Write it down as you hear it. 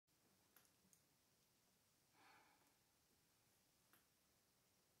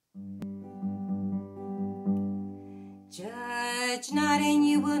Judge not, and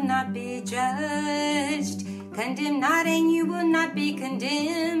you will not be judged. Condemn not, and you will not be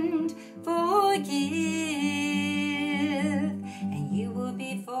condemned. Forgive, and you will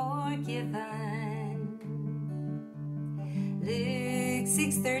be forgiven. Luke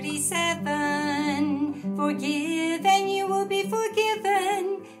 6:37. Forgive, and you will be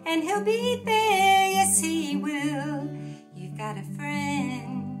forgiven. And he'll be there, yes he will. You've got a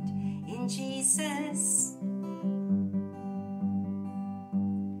friend in Jesus.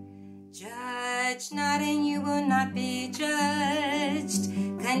 Judge not, and you will not be judged.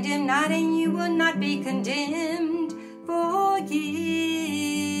 Condemn not, and you will not be condemned. Forgive,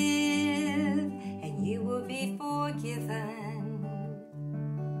 and you will be forgiven.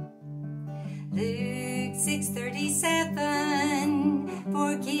 Luke 6:37.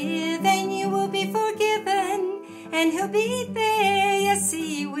 Forgive, and you will be forgiven. And he'll be there, yes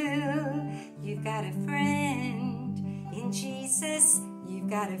he will. You've got a friend in Jesus. You've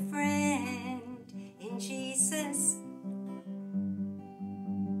got a friend in Jesus.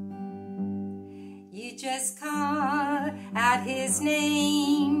 You just call out his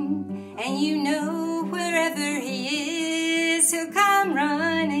name, and you know wherever he is, he'll come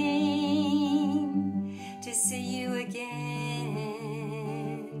running to see you again.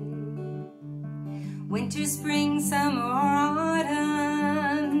 Winter, spring, summer, or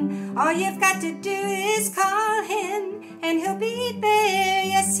autumn, all you've got to do is call him, and he'll be there,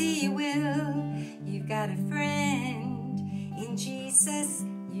 yes he will. You've got a friend in Jesus.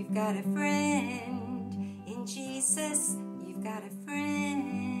 You've got a friend in Jesus. You've got a friend.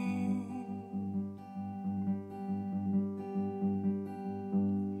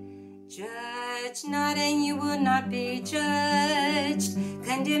 Judge not, and you will not be judged.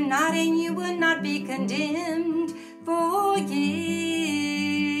 Condemn not, and you will not be condemned. Forgive,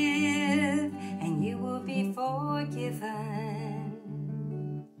 and you will be forgiven.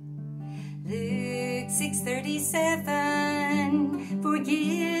 Luke 6:37.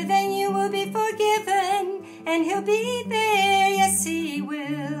 Forgive, and you will be forgiven. And he'll be there, yes he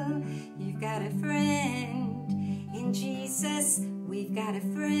will. You've got a friend in Jesus. We've got a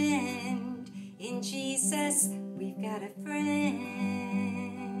friend in Jesus. We've got a friend.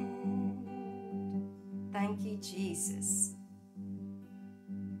 Thank you, Jesus.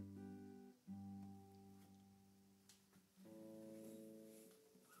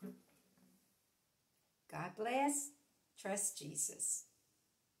 God bless. Trust Jesus.